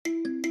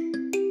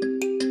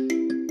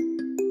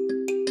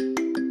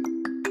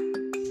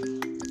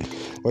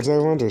What's up,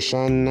 everyone? It's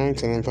Sean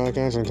Knight, and I'm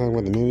podcast. I'm talking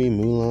about the movie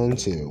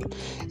Mulan 2.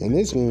 And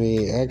this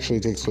movie actually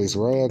takes place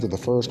right after the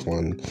first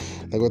one.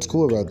 Like, what's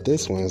cool about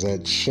this one is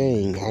that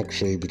Shang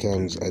actually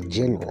becomes a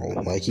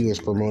general. Like, he was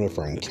promoted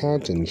from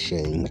Captain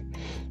Shang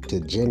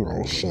to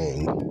General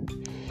Shang.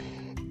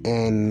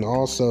 And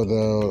also,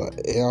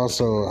 it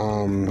also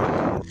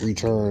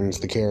returns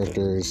the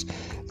characters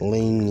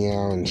Ling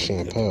Yao and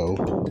Shampoo.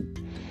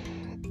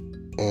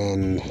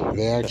 And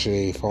they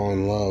actually fall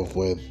in love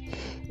with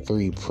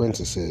 3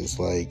 princesses.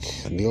 Like,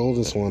 the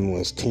oldest one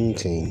was Ting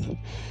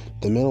Ting,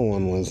 the middle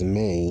one was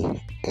Mei,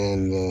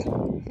 and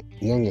the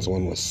youngest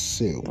one was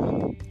Sue.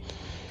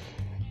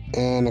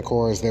 And of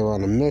course, they were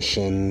on a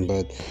mission,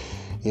 but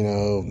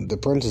the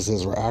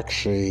princesses were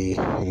actually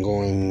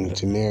going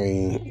to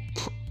marry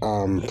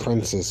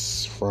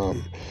princess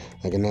from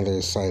like another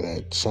side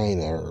of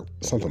China or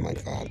something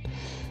like that.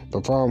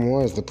 The problem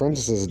was the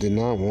princesses did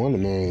not want to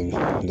marry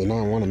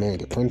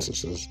the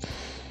princesses,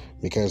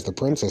 because the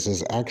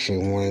princesses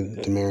actually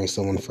wanted to marry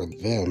someone for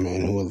them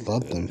and who would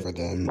love them for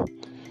them.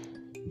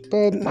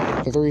 But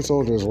the 3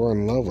 soldiers were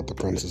in love with the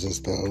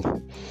princesses, though.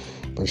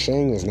 But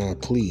Shang was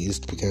not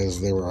pleased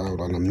because they were out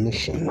on a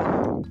mission.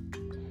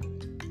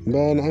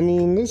 But, I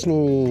mean, this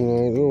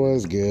movie, it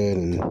was good,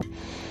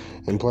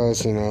 and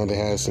plus, they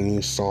had some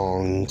new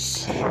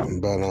songs.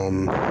 But,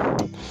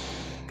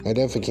 I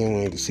definitely can't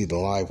wait to see the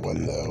live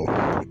one, though.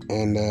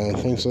 And,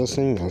 thanks for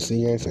listening. I'll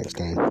see you guys next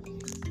time.